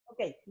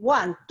Okay,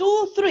 1,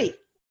 2, 3.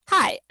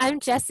 Hi, I'm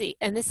Jessie,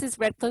 and this is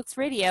Red Cloaks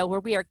Radio, where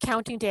we are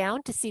counting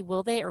down to see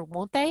will they or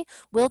won't they?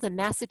 Will the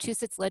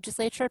Massachusetts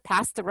legislature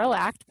pass the Roe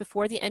Act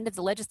before the end of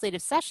the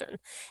legislative session?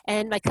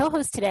 And my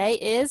co-host today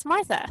is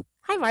Martha.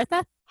 Hi,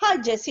 Martha. Hi,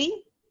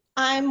 Jessie.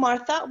 I'm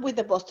Martha with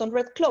the Boston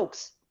Red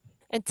Cloaks.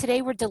 And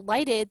today we're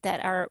delighted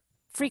that our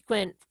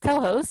frequent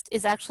co-host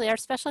is actually our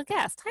special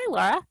guest. Hi,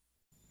 Laura.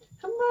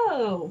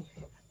 Hello.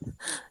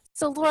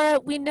 So Laura,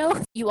 we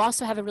know you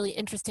also have a really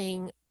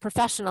interesting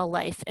professional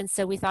life, and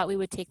so we thought we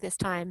would take this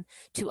time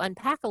to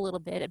unpack a little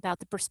bit about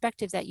the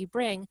perspective that you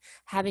bring,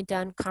 having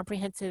done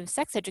comprehensive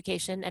sex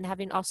education and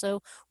having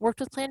also worked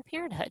with Planned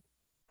Parenthood.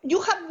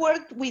 You have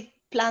worked with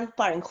Planned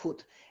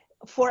Parenthood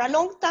for a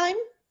long time,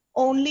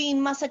 only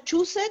in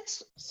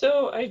Massachusetts?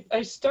 So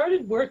I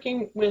started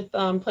working with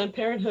Planned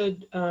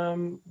Parenthood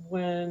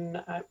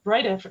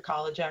right after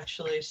college,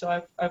 actually.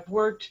 So I've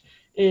worked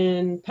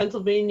in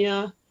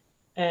Pennsylvania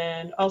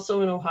and also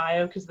in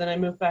Ohio, because then I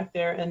moved back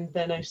there, and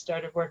then I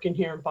started working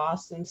here in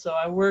Boston. So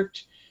I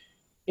worked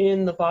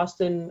in the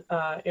Boston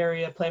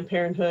area, Planned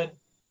Parenthood,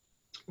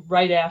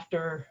 right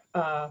after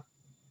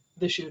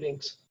the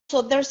shootings.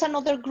 So there's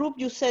another group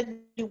you said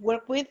you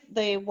work with,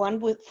 the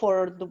one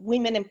for the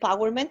women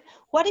empowerment.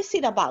 What is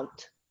it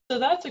about? So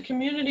that's a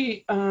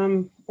community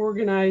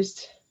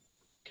organized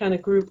kind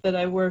of group that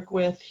I work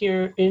with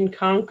here in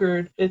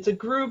Concord. It's a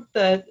group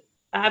that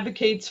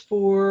advocates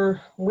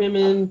for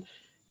women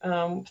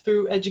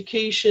through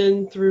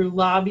education, through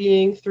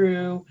lobbying,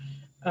 through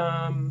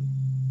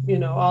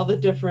all the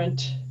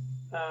different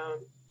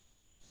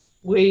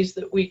ways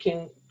that we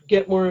can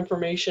get more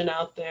information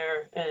out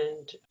there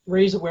and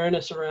raise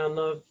awareness around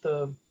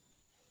the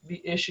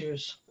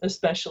issues,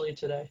 especially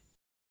today.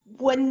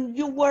 When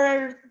you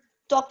were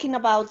talking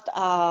about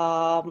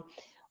that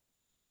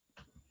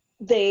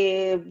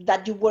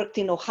you worked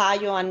in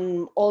Ohio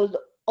and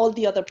all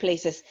the other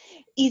places,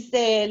 is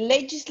the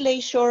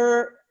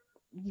legislature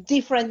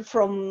different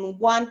from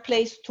one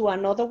place to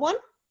another one?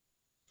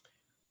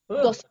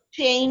 Oh. Does it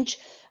change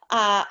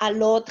a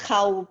lot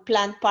how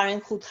Planned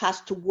Parenthood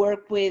has to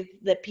work with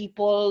the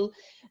people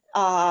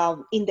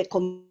in the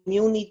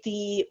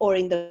community or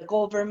in the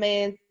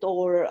government,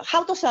 or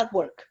how does that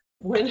work?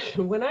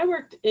 When I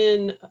worked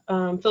in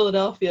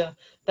Philadelphia,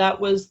 that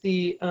was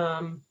the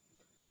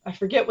I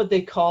forget what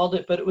they called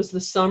it, but it was the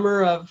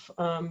summer of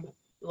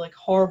like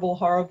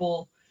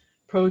horrible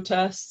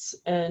protests,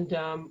 and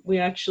we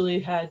actually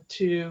had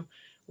to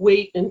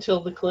wait until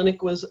the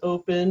clinic was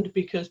opened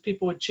because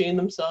people would chain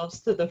themselves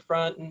to the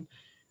front, and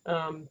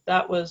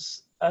that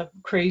was a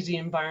crazy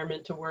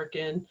environment to work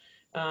in.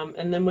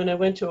 And then when I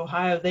went to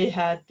Ohio, they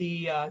had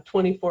the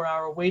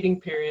 24-hour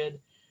waiting period,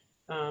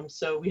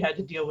 so we had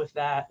to deal with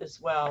that as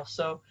well.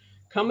 So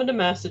coming to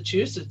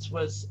Massachusetts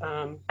was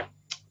a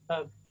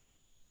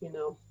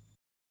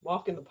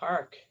walk in the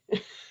park.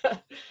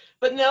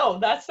 But no,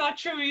 that's not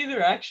true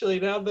either, actually.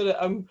 Now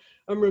that I'm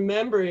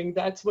remembering,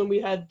 that's when we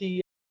had the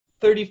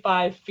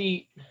 35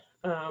 feet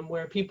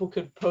where people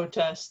could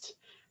protest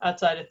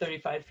outside of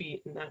 35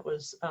 feet, and that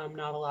was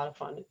not a lot of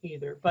fun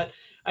either. But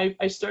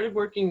I started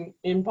working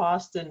in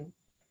Boston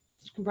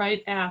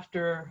right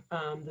after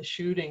the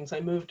shootings. I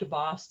moved to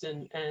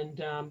Boston, and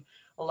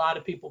a lot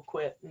of people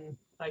quit, and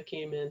I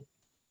came in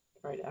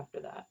right after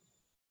that.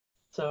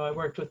 So I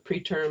worked with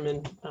Preterm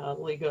and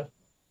League of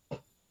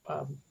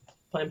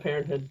Planned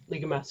Parenthood,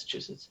 League of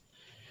Massachusetts.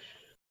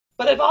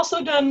 But I've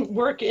also done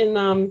work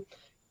in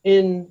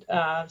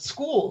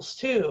schools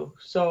too.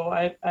 So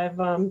I've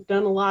done a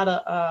lot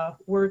of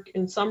work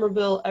in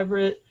Somerville,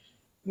 Everett,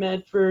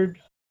 Medford,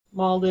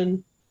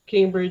 Malden,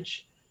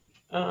 Cambridge,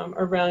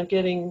 around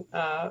getting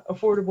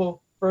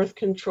affordable birth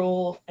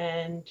control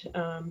and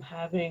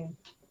having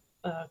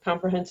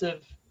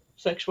comprehensive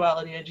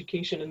sexuality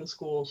education in the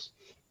schools.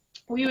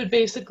 We would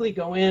basically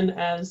go in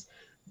as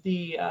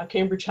the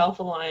Cambridge Health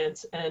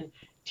Alliance and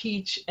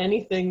teach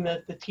anything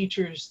that the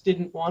teachers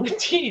didn't want to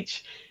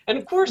teach. And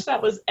of course,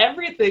 that was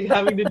everything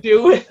having to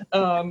do with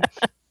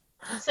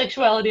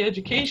sexuality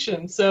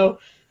education. So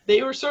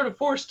they were sort of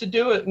forced to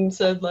do it and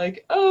said,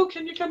 like, oh,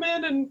 can you come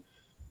in and,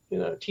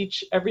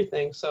 teach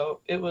everything? So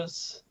it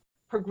was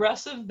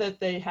progressive that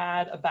they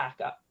had a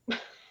backup.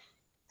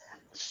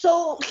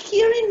 So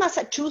here in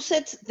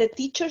Massachusetts, the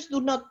teachers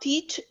do not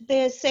teach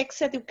the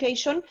sex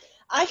education.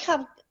 I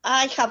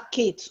have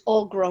kids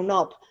all grown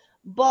up,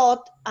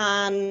 but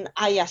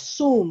I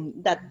assume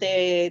that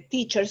the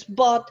teachers,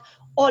 but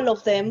all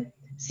of them,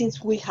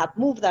 since we had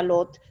moved a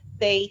lot,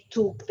 they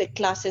took the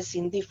classes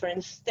in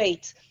different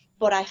states.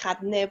 But I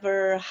had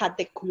never had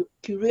the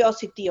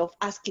curiosity of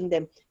asking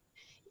them,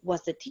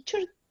 was the teacher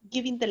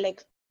giving the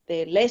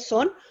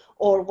lesson,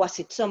 or was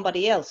it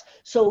somebody else?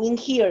 So in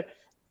here,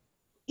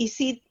 is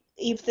it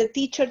if the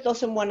teacher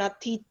doesn't want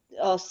to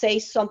say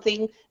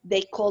something,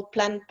 they call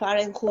Planned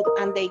Parenthood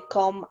and they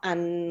come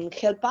and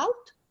help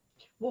out?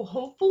 Well,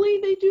 hopefully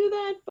they do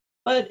that.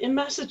 But in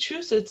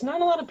Massachusetts,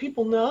 not a lot of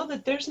people know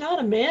that there's not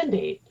a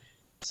mandate.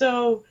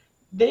 So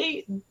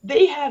they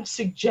have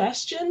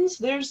suggestions.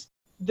 There's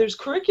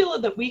curricula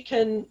that we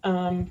can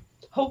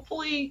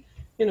hopefully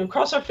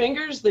cross our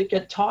fingers that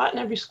get taught in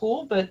every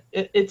school, but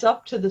it's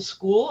up to the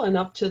school and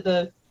up to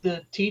the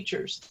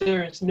teachers.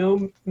 There is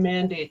no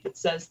mandate that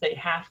says they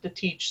have to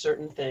teach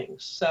certain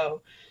things.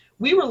 So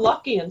we were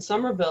lucky in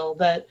Somerville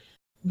that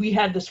we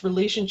had this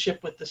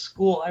relationship with the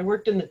school. I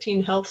worked in the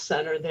teen health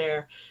center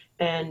there,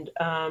 and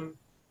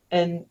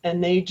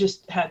they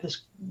just had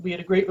we had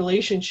a great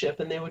relationship,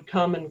 and they would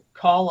come and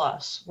call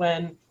us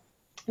when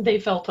they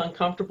felt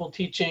uncomfortable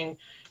teaching.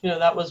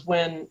 That was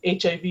when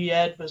HIV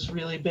ed was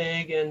really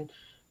big, and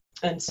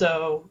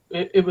so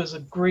it was a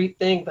great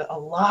thing. But a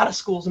lot of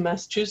schools in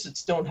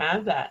Massachusetts don't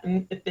have that,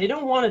 and if they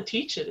don't want to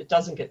teach it, it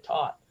doesn't get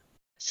taught.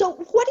 So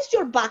what is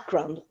your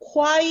background?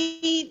 Why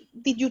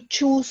did you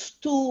choose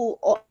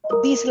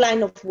this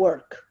line of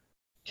work?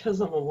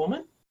 Because I'm a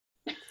woman.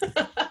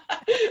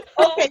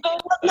 Okay,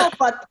 well, no,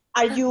 but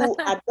are you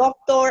a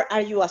doctor?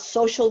 Are you a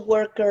social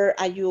worker?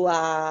 Are you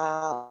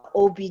a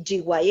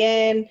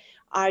OBGYN?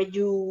 Are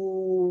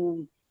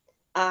you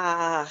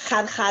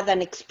had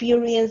an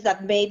experience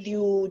that made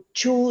you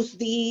choose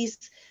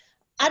this?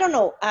 I don't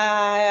know.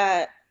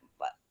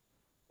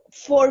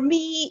 For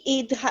me,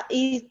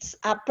 it's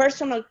a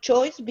personal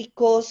choice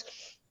because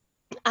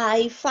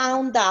I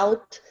found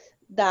out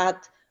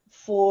that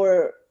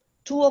for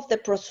two of the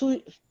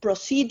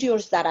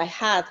procedures that I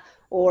had,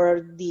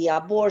 or the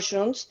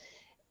abortions,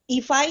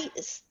 if I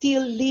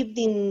still lived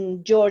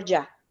in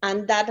Georgia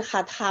and that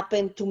had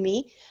happened to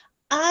me,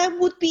 I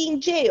would be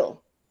in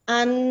jail,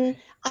 and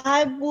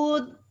I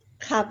would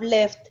have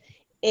left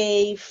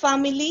a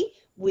family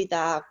with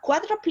a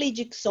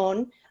quadriplegic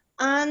son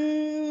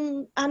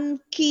and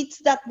kids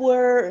that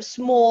were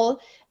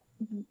small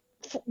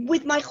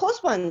with my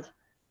husband.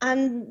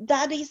 And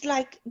that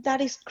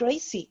is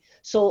crazy.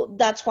 So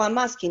that's why I'm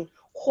asking,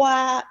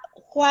 why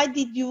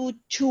did you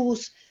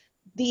choose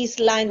this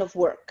line of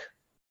work?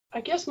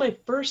 I guess my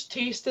first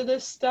taste of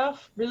this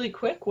stuff, really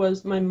quick,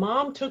 was my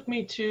mom took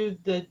me to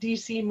the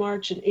DC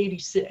March in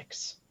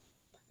 '86.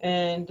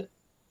 And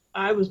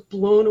I was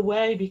blown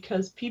away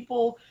because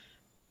people,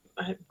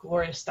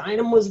 Gloria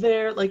Steinem was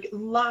there, like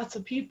lots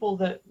of people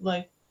that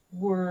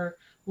were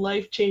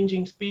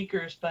life-changing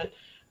speakers. But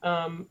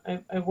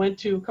I went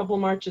to a couple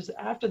of marches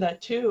after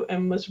that too,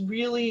 and was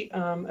really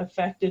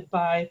affected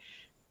by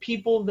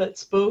people that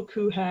spoke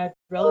who had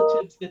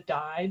relatives that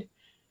died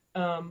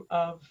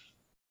of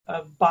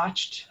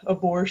botched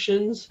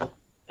abortions.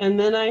 And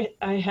then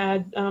I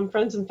had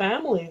friends and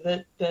family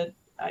that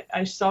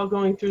I saw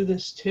going through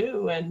this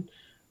too. And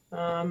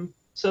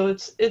so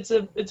it's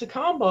a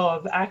combo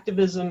of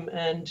activism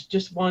and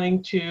just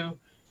wanting to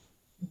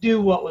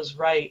do what was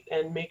right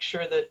and make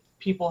sure that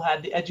people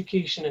had the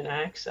education and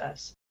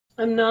access.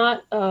 I'm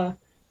not a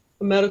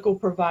medical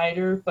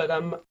provider, but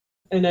I'm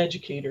an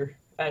educator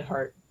at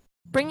heart.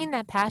 Bringing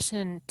that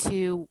passion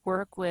to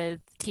work with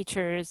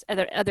teachers,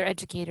 other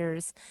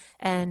educators,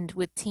 and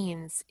with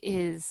teens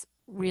is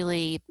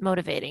really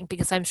motivating,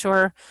 because I'm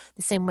sure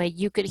the same way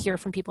you could hear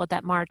from people at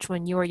that march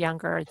when you were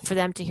younger, for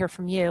them to hear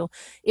from you,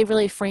 it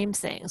really frames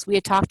things. We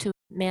had talked to a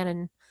man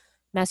in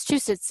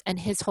Massachusetts, and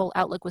his whole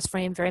outlook was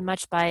framed very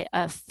much by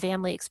a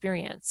family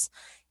experience.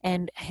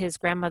 And his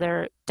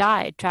grandmother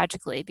died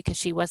tragically because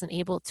she wasn't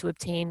able to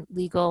obtain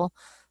legal,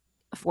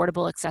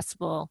 affordable,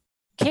 accessible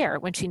care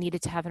when she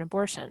needed to have an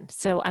abortion.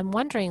 So I'm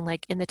wondering,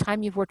 in the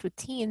time you've worked with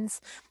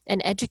teens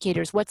and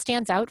educators, what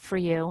stands out for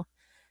you?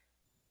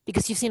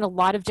 Because you've seen a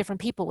lot of different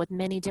people with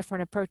many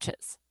different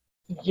approaches.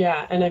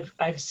 Yeah, and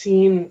I've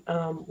seen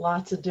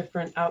lots of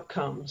different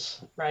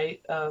outcomes,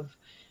 right?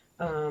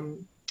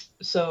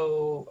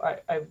 So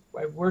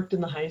I worked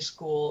in the high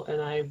school,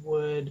 and I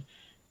would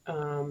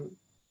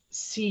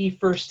see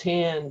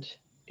firsthand,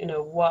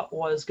 what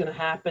was going to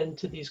happen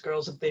to these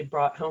girls if they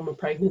brought home a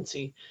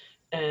pregnancy.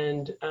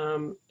 And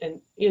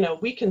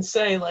we can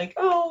say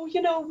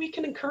we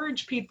can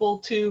encourage people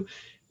to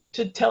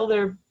tell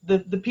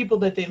the people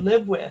that they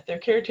live with, their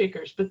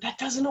caretakers, but that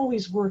doesn't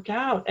always work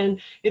out.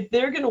 And if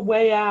they're going to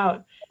weigh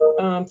out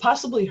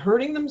possibly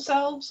hurting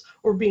themselves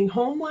or being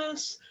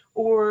homeless,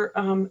 or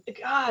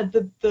God,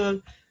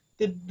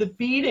 the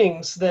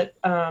beatings that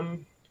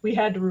we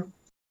had to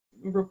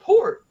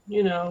report,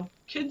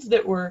 kids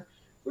that were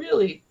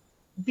really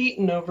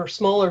beaten over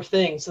smaller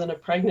things than a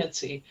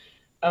pregnancy.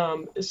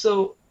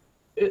 So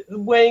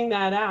weighing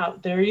that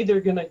out, they're either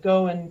going to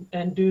go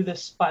and do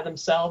this by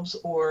themselves,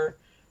 or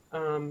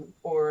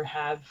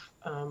have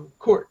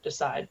court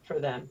decide for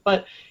them.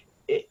 But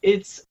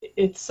it's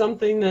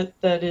something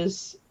that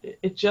is,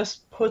 it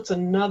just puts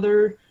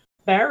another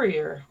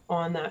barrier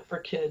on that for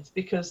kids,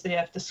 because they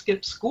have to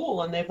skip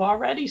school, and they've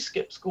already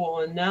skipped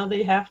school, and now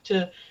they have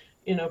to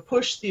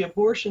push the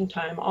abortion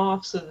time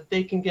off so that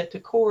they can get to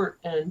court.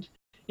 And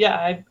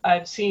yeah,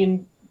 I've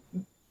seen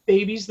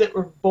babies that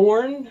were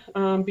born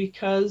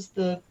because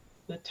the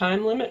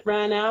time limit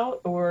ran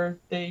out, or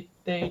they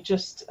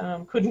just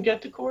couldn't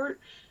get to court.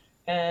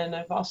 And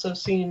I've also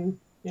seen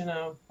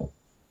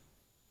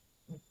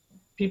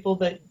people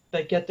that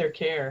get their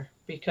care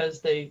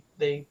because they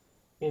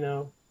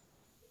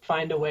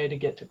find a way to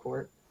get to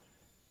court.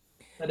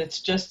 But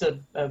it's just a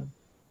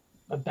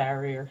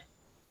barrier.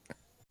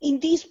 in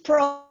this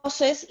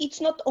process,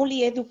 it's not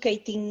only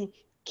educating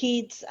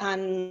kids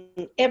and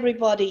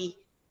everybody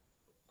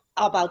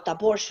about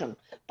abortion,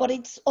 but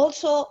it's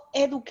also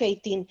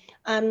educating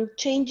and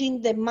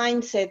changing the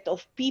mindset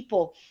of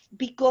people,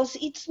 because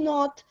it's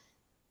not,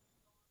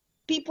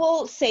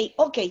 people say,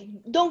 okay,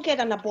 don't get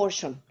an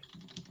abortion,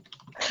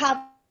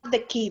 have the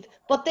kid,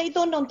 but they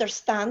don't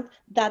understand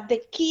that the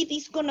kid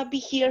is going to be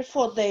here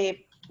for the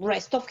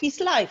rest of his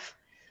life.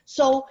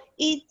 So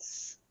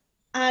it's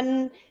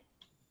an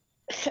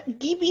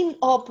giving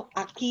up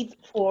a kid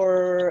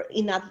for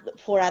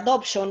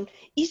adoption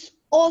is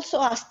also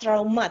as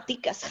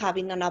traumatic as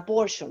having an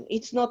abortion.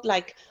 It's not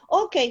like,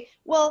 okay,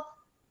 well,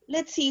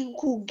 let's see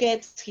who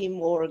gets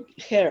him or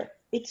her.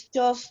 It's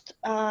just,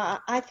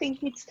 I think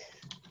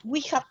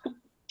we have to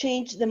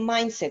change the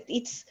mindset.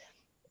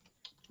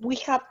 We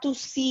have to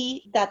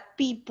see that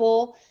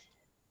people,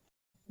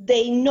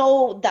 they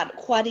know that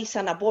what is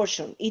an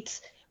abortion.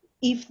 It's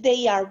if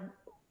they are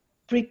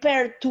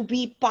prepared to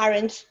be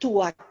parents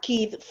to a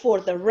kid for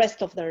the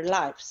rest of their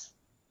lives.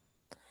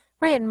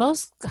 Right, and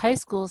most high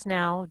schools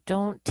now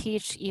don't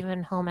teach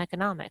even home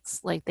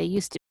economics like they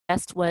used to.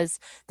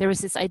 There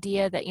was this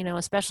idea that,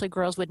 especially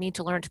girls would need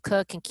to learn to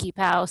cook and keep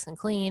house and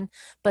clean,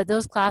 but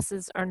those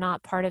classes are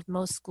not part of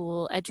most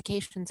school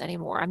educations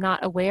anymore. I'm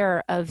not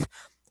aware of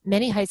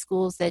many high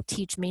schools that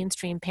teach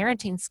mainstream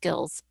parenting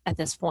skills at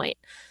this point.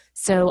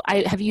 So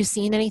have you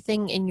seen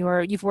anything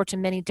you've worked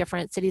in many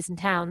different cities and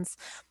towns,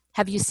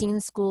 have you seen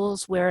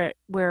schools where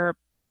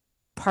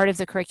part of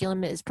the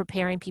curriculum is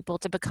preparing people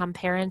to become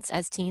parents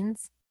as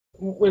teens?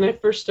 When I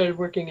first started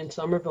working in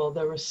Somerville,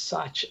 there was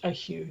such a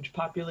huge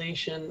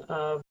population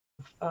of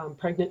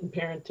pregnant and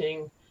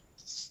parenting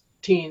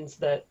teens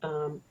that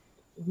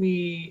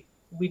we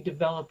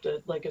developed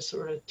a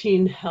sort of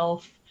teen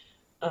health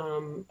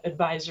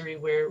advisory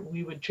where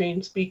we would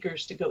train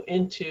speakers to go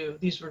into,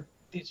 these were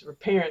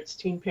parents,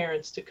 teen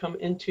parents, to come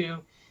into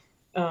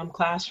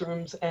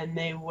classrooms, and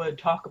they would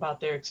talk about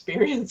their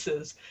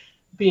experiences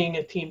being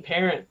a teen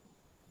parent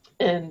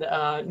and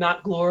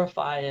not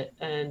glorify it.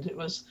 And it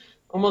was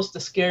almost a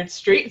scared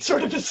straight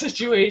sort of a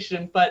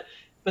situation, but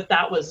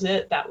that was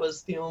it. That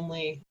was the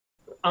only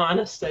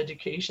honest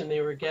education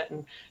they were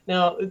getting.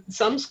 Now,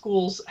 some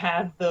schools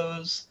have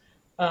those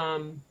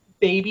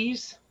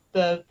babies,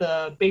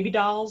 the baby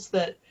dolls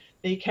that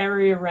they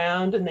carry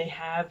around, and they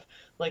have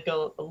like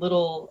a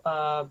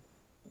little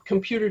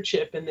computer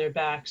chip in their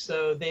back,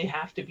 so they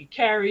have to be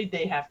carried,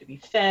 they have to be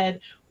fed,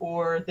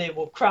 or they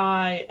will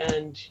cry,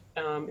 and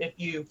if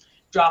you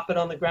drop it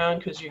on the ground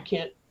because you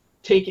can't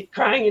take it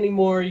crying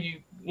anymore,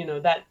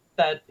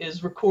 that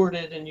is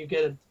recorded and you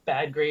get a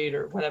bad grade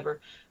or whatever.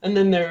 And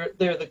then there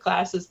are the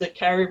classes that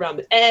carry around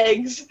the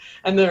eggs,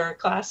 and there are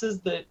classes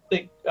that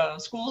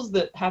schools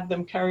that have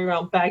them carry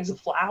around bags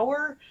of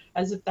flour,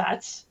 as if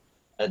that's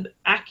an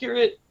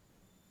accurate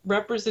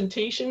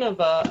representation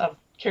of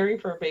caring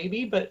for a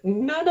baby. But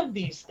none of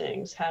these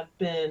things have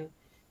been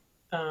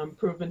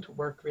proven to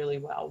work really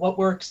well. What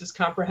works is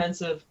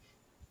comprehensive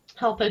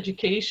health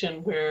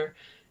education, where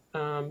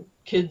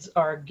kids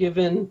are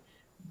given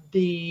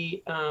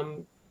the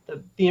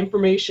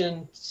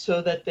information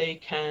so that they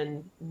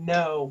can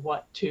know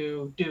what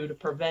to do to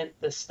prevent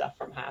this stuff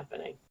from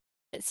happening.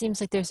 It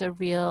seems like there's a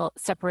real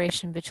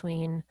separation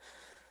between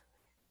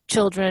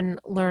children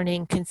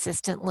learning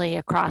consistently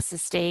across the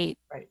state,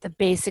 right, the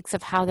basics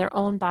of how their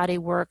own body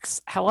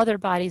works, how other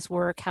bodies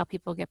work, how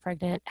people get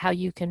pregnant, how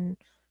you can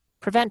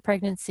prevent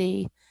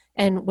pregnancy,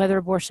 and whether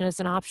abortion is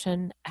an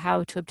option,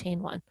 how to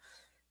obtain one.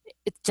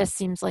 It just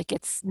seems like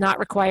it's not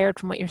required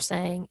from what you're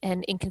saying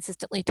and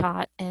inconsistently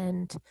taught,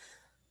 and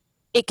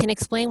it can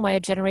explain why a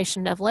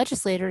generation of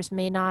legislators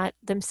may not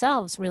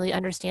themselves really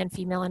understand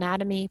female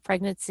anatomy,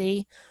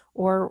 pregnancy,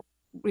 or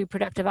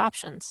reproductive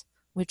options,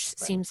 which right,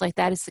 seems like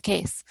that is the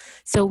case.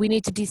 So we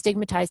need to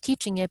destigmatize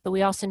teaching it, but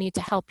we also need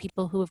to help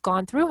people who have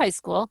gone through high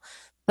school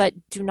but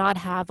do not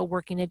have a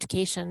working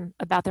education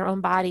about their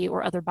own body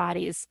or other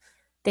bodies.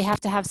 They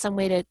have to have some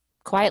way to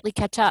quietly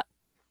catch up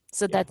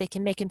so that they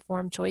can make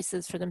informed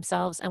choices for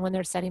themselves and when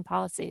they're setting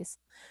policies.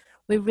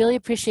 We really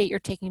appreciate your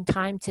taking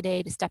time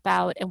today to step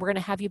out, and we're going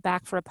to have you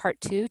back for a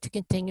part 2 to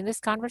continue this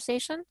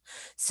conversation.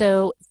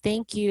 So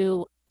thank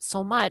you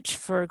so much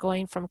for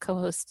going from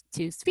co-host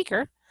to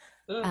speaker.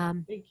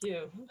 Thank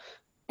you.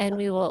 And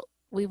we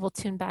will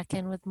tune back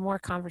in with more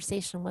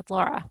conversation with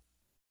Laura.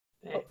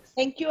 Thanks.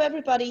 Thank you,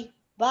 everybody.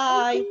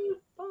 Bye. Thank you.